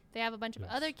room. They have a bunch of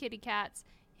other Yes. kitty cats,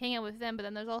 hang out with them, but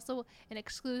then there's also an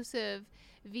exclusive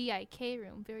VIK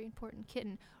room, very important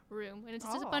kitten room, and it's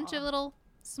just a bunch of Aw. little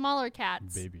smaller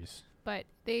cats. Babies. But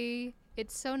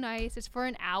it's so nice. It's for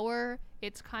an hour.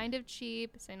 It's kind of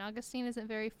cheap. St. Augustine isn't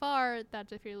very far.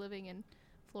 That's if you're living in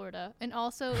Florida. And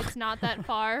also, it's not that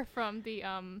far from the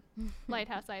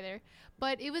lighthouse either.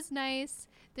 But it was nice.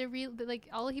 They're like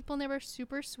all the people in there were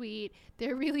super sweet.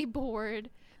 They're really bored.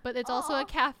 But it's also Aw. a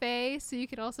cafe, so you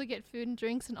can also get food and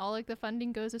drinks, and all like the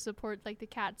funding goes to support like the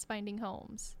cats finding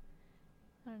homes.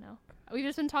 I don't know. We've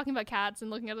just been talking about cats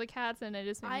and looking at the cats, and it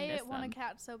just made me I miss want a them.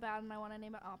 cat so bad, and I want to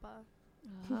name it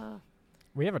Appa.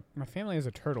 We have my family has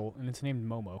a turtle and it's named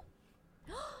Momo.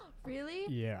 Really?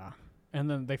 Yeah. And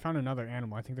then they found another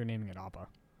animal. I think they're naming it Appa.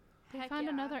 They Heck found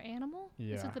yeah. another animal?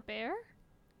 Is Yeah. it the bear?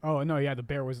 Oh no, yeah, the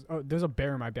bear was. Oh, there's a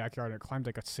bear in my backyard. It climbed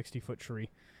like a 60-foot tree,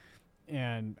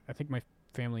 and I think my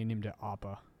family named it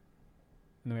Appa.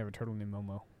 And then we have a turtle named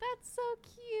Momo. That's so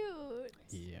cute.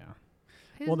 Yeah.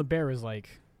 His, Well, the bear is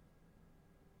like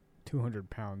 200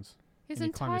 pounds. his and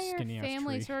he climbed a entire skinny-ass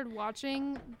family tree. started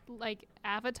watching like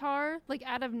Avatar, like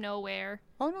out of nowhere.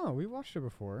 Oh no, we watched it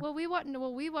before. Well, we watched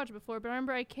it before, but I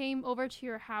remember I came over to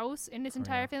your house, and his Oh,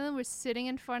 entire yeah. family was sitting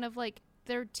in front of like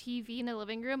their TV in the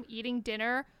living room, eating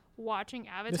dinner, watching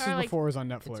Avatar. this is like, before it was on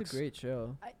Netflix. It's a great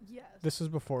show. Yes. This is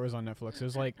before it was on Netflix. It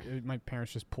was like my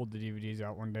parents just pulled the DVDs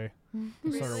out one day.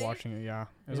 We started Really? watching it. Yeah,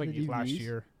 it was Yeah, like the last DVDs?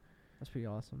 year. That's pretty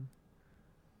awesome.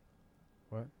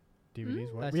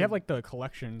 DVDs. What? That's We have a- like the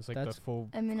collections, like the that's- full.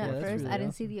 I mean, Yeah, at that's first, really I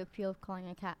didn't see awesome. the appeal of calling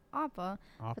a cat Appa,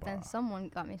 but then Appa. someone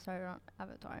got me started on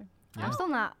Avatar. Yeah. I'm still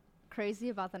not crazy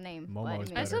about the name. Momo but I is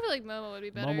mean, I better. still feel like Momo would be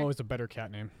better. Momo is a better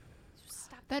cat name.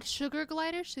 Stop. That sugar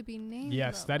glider should be named.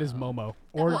 Yes, that is Momo. Momo.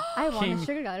 Or I want King- a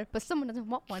sugar glider, but someone doesn't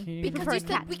want one. King- They Because prefer You a said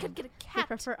cat. we could get a They cat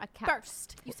prefer a cat.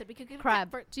 first. You said we could get a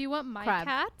Crab. cat first. Do you want my Crab.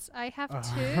 cat? I have Uh,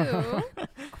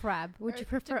 two. Crab. Would you Or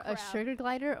prefer the a crab. sugar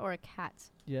glider or a cat?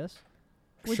 Yes.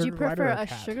 Would you sugar glider prefer or a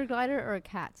cat? sugar glider or a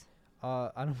cat?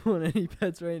 I don't want any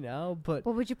pets right now, but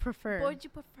What would you prefer? What would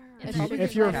you prefer? A If, sugar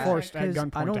if you're glider. forced at 'cause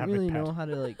gunpoint I to don't have really a pet. know how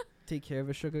to like take care of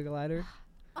a sugar glider.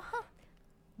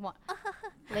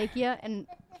 Lakia and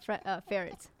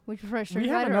ferrets. Would you prefer a sugar We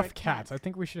have glider or a enough cats. cat? I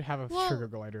think we should have a Well, sugar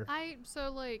glider.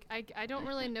 I don't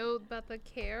really know about the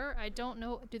care. I don't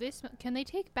know. Do they can they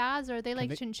take baths, or are they like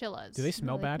they- chinchillas? Do they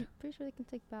smell No, bad? Pretty sure they can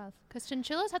take baths. Because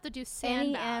chinchillas have to do sand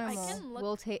Any baths. I animal can look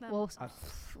will take them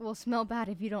will smell bad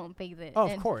if you don't bathe it. Oh,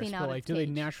 and of course. clean But out like, its do they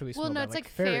cage. naturally smell Well, no, bad? it's like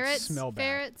ferrets smell bad.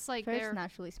 Ferrets, like Ferrets they're.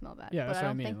 naturally smell bad. Yeah, but that's I what I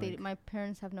don't mean, think they. like- My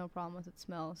parents have no problem with it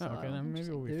smell. So Oh, okay, then maybe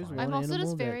we'll be There's fine. one I'm also animal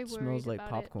just very that smells worried like about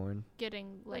it. popcorn.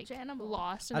 Getting like Which animal?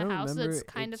 lost in I the don't house remember, that's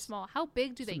kind of it's- small. How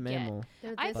big do It's they a get? mammal,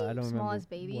 they're I this but I don't small remember as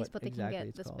babies, what but they exactly can get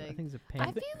it's this called. I big. think it's a I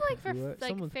pink. feel like for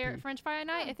Someone's pink. French fry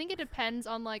night, I think it depends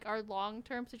on like our long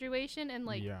term situation and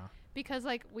like yeah. because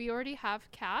like we already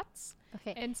have cats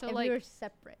Okay. and so if like we were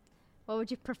separate, what would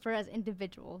you prefer as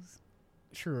individuals?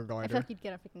 Sugar I feel glider. like you'd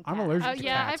get a freaking cat. I'm allergic oh to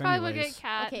yeah, I cats probably would anyways. get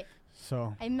cat. Okay,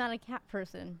 So I'm not a cat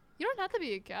person. You don't have to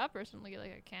be a cat person to get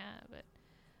like a cat, but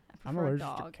I I'm prefer a allergic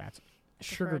dog. to cats. prefer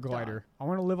Sugar a dog. glider. I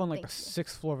want to live on like Thank the you.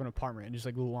 6th floor of an apartment and just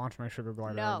like launch my sugar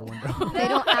glider out the No. window. They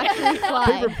don't actually fly.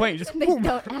 Paper plane, just They boom.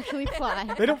 don't actually fly.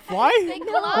 They don't fly? They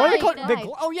What are they glide. called?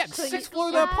 They oh yeah, So you 6th floor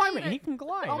of the glide. apartment. He can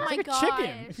glide. Oh It's my like a chicken.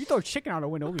 gosh. If you throw a chicken out a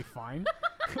window, it'll be fine.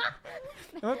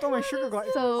 I'll throw my sugar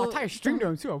glider. So I'll tie a string to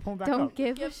him too. I'll pull him back don't up.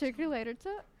 give a Give- sugar glider to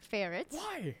ferrets.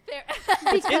 Why? Fair.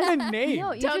 It's in the name.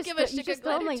 No, you Don't just give a throw- you sugar just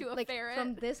throw 'em, glider to a like ferret.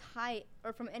 from this height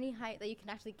or from any height that you can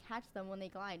actually catch them when they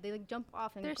glide. They like jump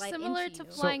off and they're glide similar into to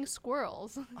you. flying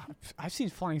squirrels. I've seen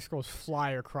flying squirrels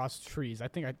fly across trees. I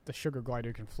think the sugar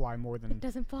glider can fly more It than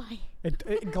doesn't fly.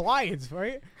 it glides,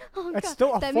 right? Oh That's God.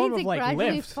 still a that form means of it like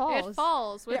gradually lift. falls. It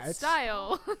falls with Yeah, it's-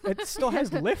 style. It still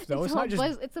has lift though. It's all not just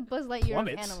Buzz, it's a Buzz Lightyear of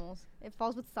plummets. animals. It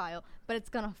falls with style, but it's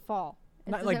gonna fall. It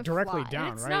not like doesn't directly fly.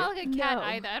 down, It's right? not like a cat No.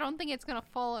 either. I don't think it's gonna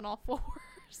fall on all fours.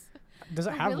 Does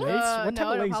it Oh, have really? legs? What type no,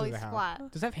 of it'll legs probably does it have?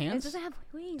 splat. Does it have It hands? doesn't have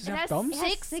wings. Does it have thumbs? It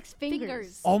has Six 6 fingers.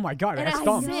 fingers. Oh my god, it It has has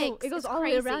thumbs. six. No, it goes It's all the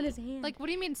way around crazy. his hand. Like, what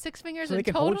do you mean 6 fingers So they in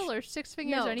can hold total, or 6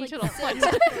 fingers No, on each like little foot?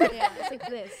 yeah, it's like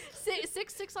this.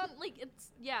 Six on like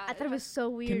it's yeah. I thought it was so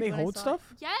weird. Can they when I hold saw it.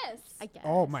 stuff? Yes. I guess.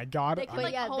 Oh my god. They can But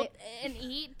like yeah, hold and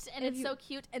eat, and if it's you- so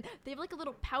cute. And they have like a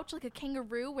little pouch, like a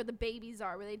kangaroo, where the babies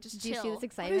are, where they just Do you chill. see this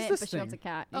excitement? this But she wants a thing?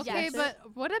 cat. You Okay, catch but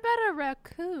it? what about a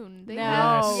raccoon? They No.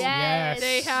 have, Yes.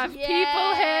 they have people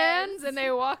hands, and they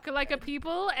walk like a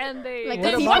people, and they Like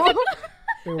What the about- people.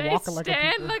 They they walk like a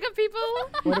stand people. like a people.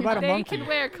 What about a they monkey? can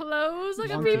wear clothes like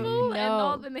Monkey. a people, and,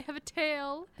 No. and they have a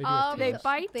tail. They do have They tails.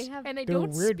 bite, They have- and they They're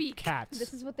don't weird speak. cats.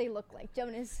 This is what they look like.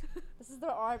 Jonas, this is their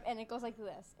arm, and it goes like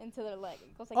this into their leg.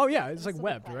 It goes like Oh this, yeah, and it's like so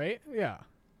webbed, that. right? Yeah.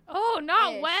 Oh,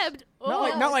 not Ish. webbed. Oh,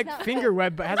 Not no, like it's not finger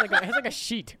web, but it has like a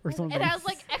sheet or something. It has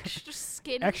like extra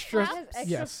skin. Extra- It flaps. has extra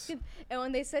Yes. skin, and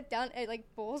when they sit down, it like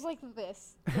falls like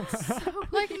this.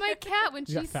 like my cat when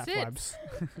You she got fat sits.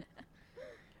 flabs.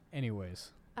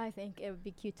 Anyways, I think it would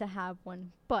be cute to have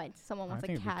one, but someone I wants a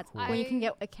think it'd be cat. cool. When you can I-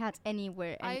 get a cat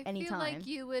anywhere and I feel anytime. like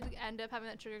you would end up having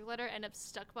that sugar glider end up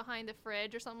stuck behind the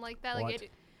fridge or something like that. What? Like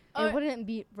it, Or- it wouldn't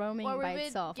be roaming or we by would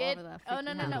itself get. over the Oh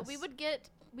no freaking no no! house.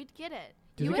 We'd get it.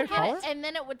 Do you they would get get collar? it, and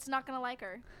then it's not gonna like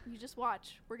her. You just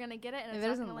watch. We're gonna get it, and If it's it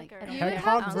not doesn't gonna like like- her. I don't You know. would have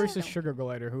Hedgehog to- versus sugar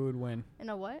glider, who would win? You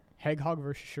know what? Hedgehog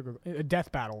versus sugar, a death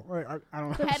battle. I don't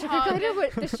know. The sugar Hedgehog.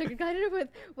 glider the sugar glider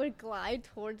would glide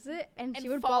towards it, and she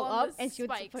And would fall fall on up, the and she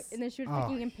would spikes. and then she would Oh.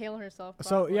 freaking impale herself. So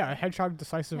probably. yeah, a hedgehog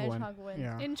decisive Hedgehog win. wins.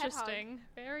 Yeah. interesting.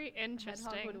 Very Hedgehog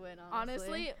interesting. would win,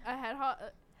 Honestly, a hedgehog.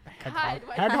 Hedgehog.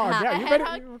 what- Hedgehog. Yeah, a you better.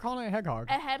 hedgehog- We're calling it a hedgehog.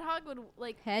 A hedgehog would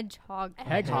like Hedgehog. A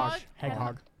Hedgehog. hedgehog?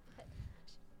 Hedgehog.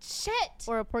 shit.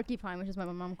 Or a porcupine, which is what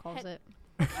my mom calls it.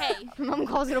 Hey, My mom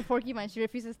calls it a porcupine. She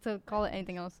refuses to call it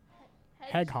anything else.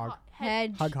 Hedgehog.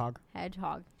 Hedgehog.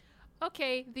 Hedgehog.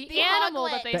 Okay, the The animal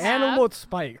hoglet. that they The have. animal with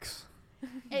spikes.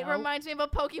 It No. reminds me of a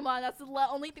Pokemon. That's the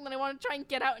only thing that I want to try and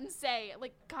get out and say.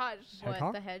 Like, gosh, Hedgehog?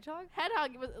 What, the hedgehog?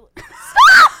 hedgehog was.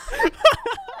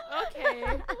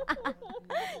 Okay.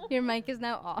 Your mic is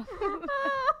now off.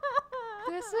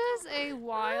 This is a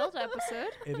wild episode.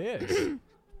 It is.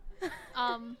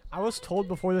 I was told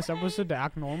before this episode to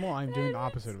act normal. I'm doing the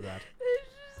opposite of that.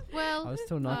 Well, I was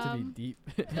told not to um, be deep.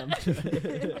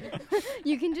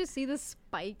 You can just see the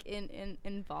spike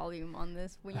in volume on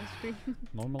this screen.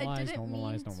 I Normalize, didn't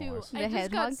normalize, mean to. normalize. The I just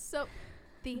hedgehog? got so.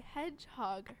 The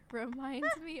hedgehog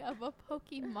reminds me of a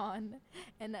Pokemon,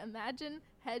 and imagine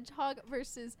hedgehog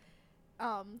versus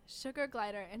sugar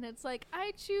glider, and it's like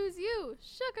I choose you,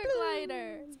 sugar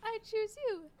glider. I choose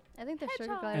you. I think the sugar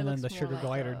Hedgehog. glider and then the looks more sugar like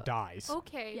glider a- dies.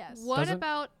 Okay. Yes. What Doesn't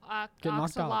about get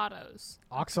knocked out. oxalatos?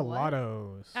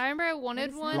 Oxalatos. I remember I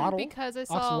wanted is one Lotto? because I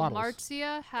saw Oxalatos.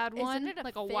 Marcia had Isn't one it a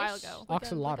like a while fish? ago. Like a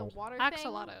Axolotl. water thing?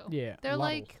 Axolotl. Yeah. They're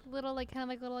lotto. like little, like kind of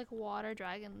like little like water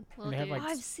dragon little they have, dudes.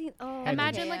 like, I've seen. Oh,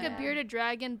 Imagine okay, like yeah. a bearded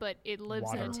dragon, but it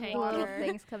lives in a Water. tank. little Water.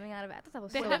 things coming out of it. I thought that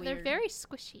was They so have, weird. they're very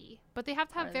squishy, but they have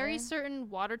to have Are very they? certain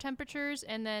water temperatures,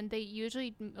 and then they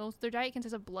usually most their diet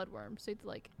consists of bloodworms. So you have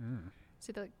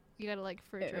to, like, you gotta like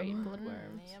refrigerate Ew.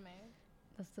 bloodworms.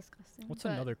 That's disgusting. What's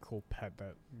but- another cool pet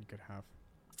that you could have?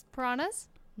 Piranhas?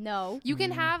 No. You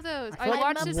can Mm. have those. I feel like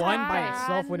watched this one by guy-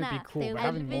 itself wouldn't be Piranha. cool, They but live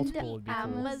having in multiple would be cool.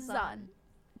 Amazon.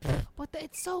 But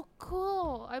it's so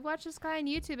cool. I watched this guy on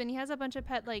YouTube, and he has a bunch of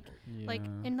pet like Yeah.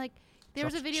 and like there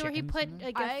was a Drops video where he chickens put in there?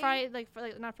 like a I- fried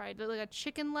like not fried, but like a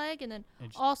chicken leg, and then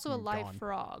It's also a live gone.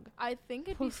 frog. I think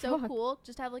it'd Poor be so frog. cool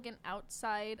just to have like an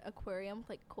outside aquarium with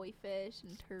like koi fish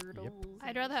and turtles. I'd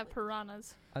and rather have just,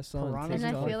 piranhas. I saw on Piranhas And I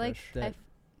TikTok feel like fish. that-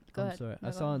 Go I'm ahead. sorry. No,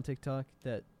 I go saw ahead. on TikTok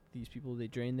that these people they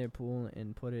drained their pool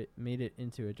and made it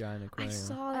into a giant I aquarium.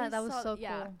 saw that. That was saw- so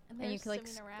yeah. cool. And, And you they're could like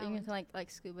swimming you around. can like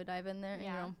scuba dive in there in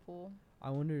your Yeah. own pool. I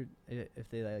wondered if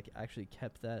they like actually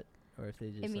kept that or if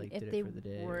they just I mean, like if did they it for the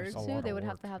day. were It's a to, lot they of would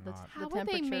have work to have to the not. How would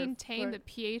they temperature maintain for- the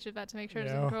pH of that to make sure it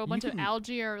Yeah. doesn't grow a You bunch of can-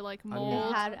 algae or like mean,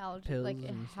 mold? It had algae, like pills it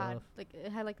and had stuff. like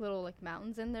it had like little like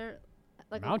mountains in there,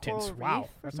 like Mountains. a coral Wow, reef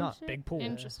or that's some not shit. big pool.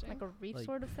 Interesting. Like a reef Like-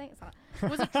 sort of thing. It's not.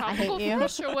 Was it I hate tropical you.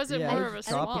 fish or was it yeah, more it of a was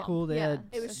swamp? tropical. They Yeah, had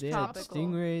it was they had tropical.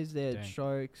 stingrays. They had Dang.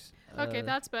 sharks. Okay,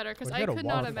 that's better because Was I that a could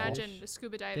not waterfall? imagine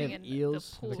scuba diving have in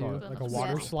eels, the pool. Like too. a, of like a the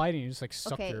water sea. slide, and you just like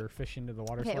suck Okay. your fish into the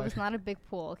water Okay, it slide. was not a big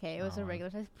pool. Okay, it was a Oh.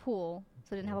 regular sized pool,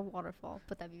 so it didn't have Oh. a waterfall.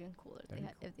 But that'd be even cooler if That'd they be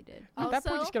had, if they did. At that point,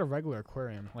 Also- just get a regular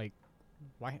aquarium. Like,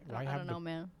 why I have don't the know,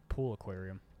 man. pool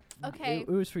aquarium? Okay. It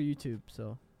was for YouTube,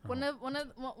 so One Oh.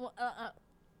 of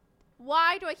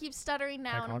why do I keep stuttering now?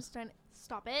 And I'm Hedgehog? just trying to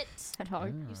stop it.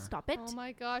 Hedgehog. You Ah. stop it. Oh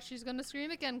my gosh, she's gonna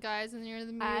scream again, guys, and you're in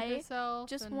the mood I yourself.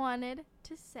 Just and wanted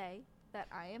to say that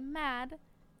I am mad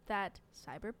that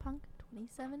Cyberpunk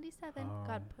 2077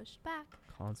 got Oh. pushed back.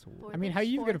 console. For I mean, the how are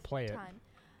you gonna fourth play it? time.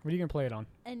 What are you gonna play it on?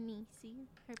 Anisi,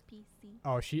 her PC.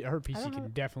 Oh, her PC don't can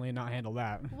have- definitely not handle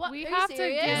that. What? We Are have you to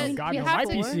serious? get- Oh God, we no, have my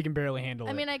to- PC can barely handle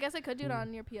I it. mean, I guess I could do it Ooh.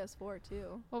 on your PS4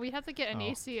 too. Well, we have to get an Oh.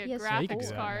 AC, a Yes, Yeah, you could do graphics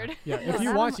that, card. Yeah, Yeah. if you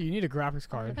I want don't- to, you need a graphics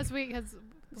card. Because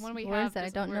the one we Words have that I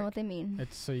doesn't don't know work. what they mean.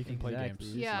 It's so you can play Exactly.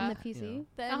 games. This Yeah. On is- the PC.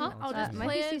 Then Uh-huh. I'll just My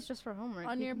play PC it. is just for homework.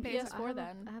 on You your can- PS4 I have a-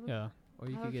 then. I have a- Yeah, Or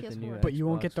you I could have get the PS4. new. but you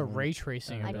won't get Xbox the One. ray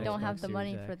tracing. Uh, of I it. don't Xbox have the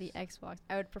money Series for X. the Xbox.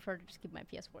 I would prefer to just keep my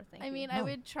PS4 thing. I mean, I No.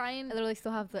 would try I and. literally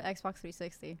still have the Xbox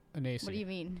 360. An AC. What do you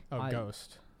mean? Oh, I-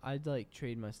 Ghost. I'd like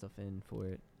trade my stuff in for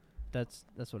it. That's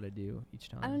what I do each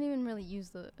time. I don't even really use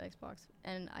the Xbox,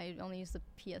 and I only use the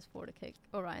PS4 to kick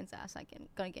Orion's ass at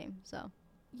gun game. So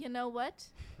You know what?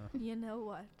 Huh. You know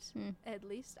what? Hmm. At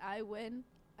least I win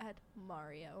at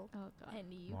Mario, oh god.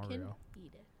 and you Mario. can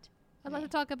eat it. I'd like to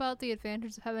talk about the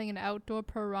advantages of having an outdoor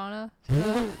piranha.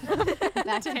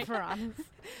 Back to Dang. piranhas.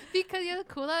 Because you know how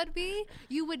cool that would be?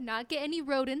 You would not get any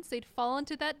rodents. They'd fall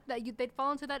into they'd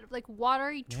fall into that like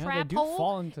watery Yeah, trap they do hole.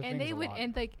 fall into And things they a would lot.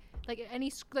 and like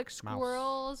any like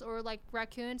squirrels or like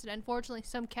raccoons, and unfortunately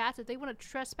some cats, if they want to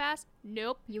trespass,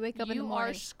 nope. You wake up You in the are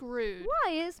morning. screwed.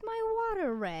 Why is my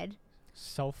water red?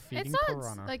 Self-feeding It's not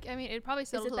piranha. like I mean it probably Is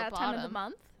settles it to that the time of the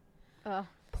bottom. month?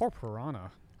 Poor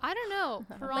piranha. I don't know.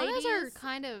 Piranhas are Ladies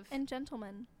kind of And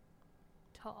gentlemen,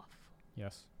 tough.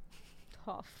 Yes,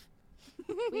 Tough.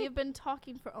 we have been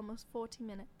talking for almost 40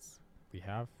 minutes. we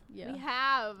have. Yeah. We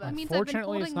have. That means I've been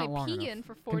Unfortunately, it's holding my not long pee enough. in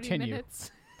for 40 Continue.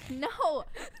 minutes. No,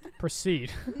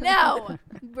 Proceed. no.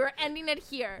 We're ending it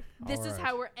here. This is Alright.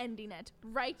 how we're ending it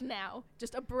right now.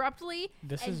 Just abruptly.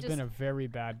 This And has been a very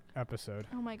bad episode.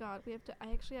 Oh my god, we have to.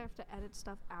 I actually have to edit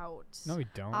stuff out. No, we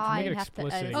don't. I Make it have to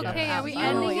explicit edit again. Okay, are we You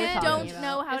ending what you're it? talking don't about.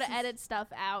 know how This to is- edit stuff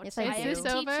out. Yes, I I do. will Is teach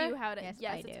this over? you how to. Yes,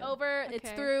 Yes, I it's do. over. It's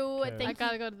Okay. through. Okay. I Thank you.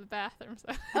 gotta go to the bathroom.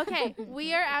 So. Okay,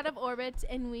 we are out of orbit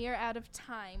and we are out of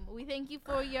time. We thank you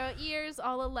for your ears,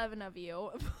 all 11 of you.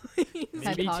 Please,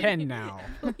 Maybe Hedgehog. 10 now.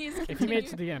 please If you made it continue.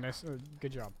 to the end,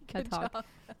 good job. Good Hedgehog.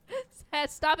 job.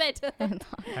 Stop it.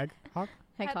 Hedgehog?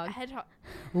 Hedgehog. Hedgehog.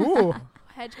 Ooh.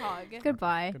 Hedgehog.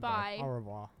 Goodbye. Goodbye. Bye. Au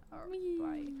revoir. Bye.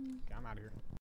 I'm out of here.